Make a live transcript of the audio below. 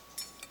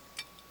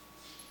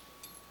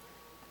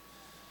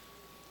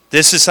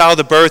This is how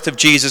the birth of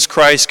Jesus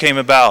Christ came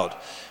about.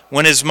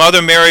 When his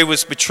mother Mary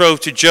was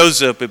betrothed to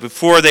Joseph, but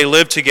before they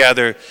lived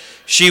together,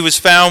 she was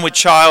found with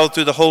child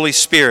through the Holy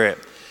Spirit.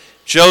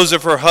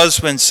 Joseph, her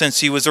husband,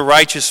 since he was a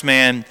righteous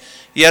man,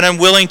 yet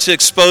unwilling to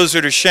expose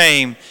her to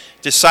shame,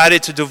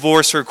 decided to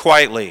divorce her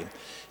quietly.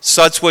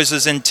 Such was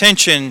his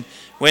intention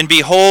when,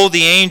 behold,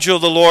 the angel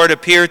of the Lord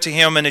appeared to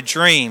him in a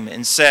dream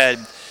and said,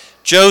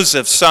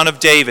 Joseph, son of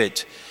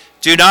David,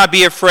 do not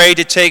be afraid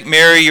to take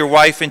Mary, your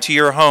wife, into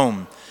your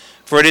home,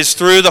 for it is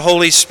through the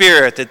Holy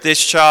Spirit that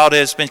this child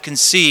has been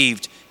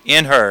conceived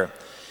in her.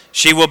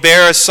 She will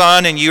bear a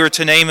son, and you are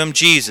to name him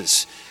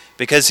Jesus,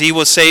 because he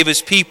will save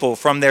his people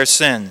from their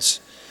sins.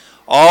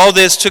 All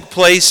this took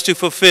place to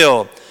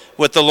fulfill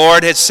what the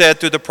Lord had said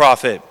through the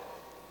prophet.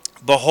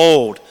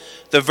 Behold,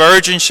 the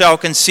virgin shall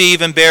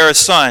conceive and bear a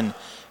son,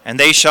 and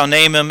they shall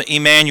name him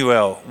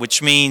Emmanuel,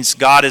 which means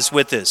God is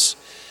with us.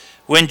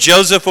 When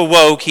Joseph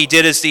awoke, he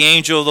did as the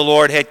angel of the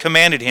Lord had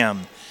commanded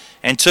him,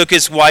 and took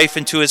his wife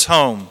into his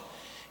home.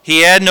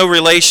 He had no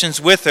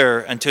relations with her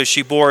until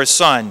she bore a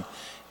son,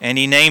 and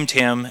he named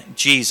him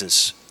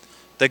Jesus.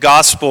 The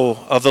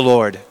Gospel of the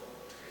Lord.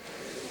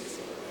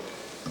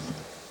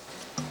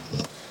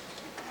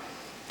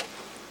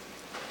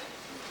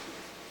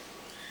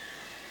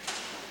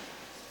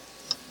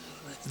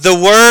 The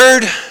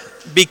Word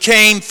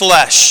became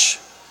flesh.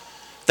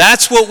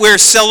 That's what we're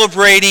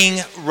celebrating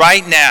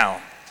right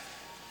now.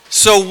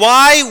 So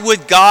why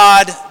would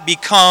God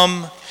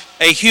become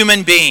a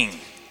human being?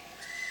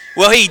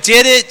 Well, he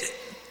did it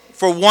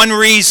for one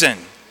reason,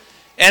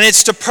 and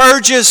it's to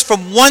purge us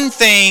from one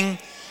thing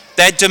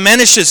that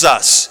diminishes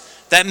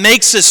us, that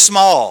makes us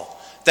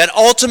small, that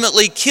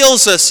ultimately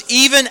kills us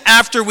even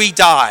after we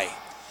die.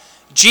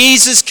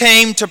 Jesus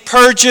came to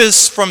purge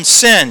us from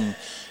sin,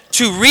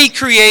 to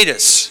recreate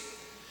us.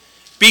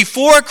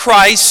 Before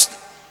Christ,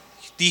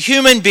 the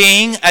human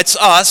being, that's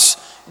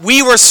us,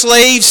 we were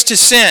slaves to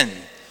sin,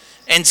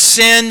 and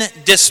sin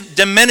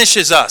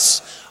diminishes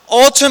us.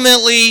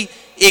 Ultimately,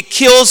 it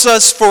kills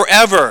us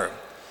forever.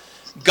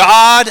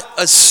 God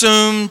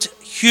assumed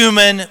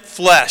human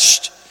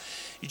flesh.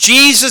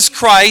 Jesus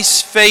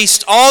Christ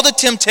faced all the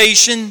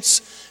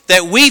temptations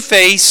that we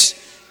face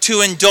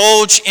to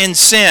indulge in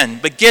sin.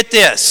 But get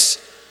this,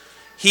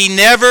 he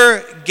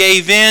never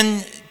gave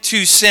in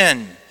to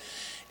sin.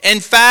 In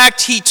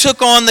fact, he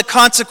took on the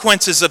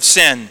consequences of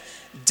sin,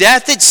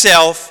 death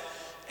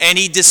itself, and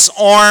he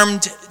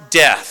disarmed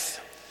death.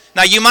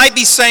 Now you might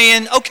be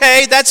saying,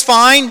 okay, that's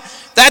fine.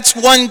 That's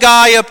one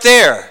guy up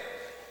there.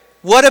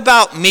 What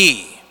about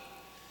me?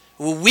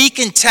 Well, we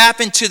can tap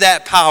into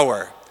that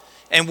power.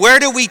 And where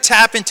do we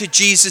tap into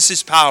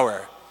Jesus'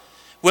 power?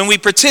 When we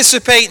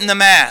participate in the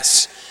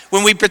Mass,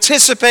 when we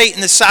participate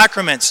in the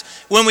sacraments,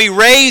 when we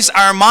raise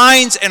our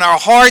minds and our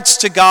hearts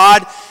to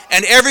God.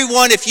 And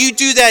everyone, if you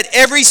do that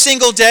every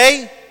single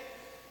day,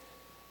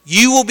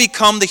 you will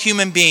become the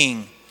human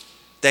being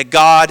that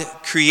God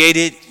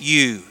created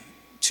you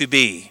to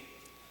be.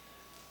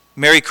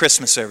 Merry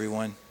Christmas,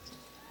 everyone.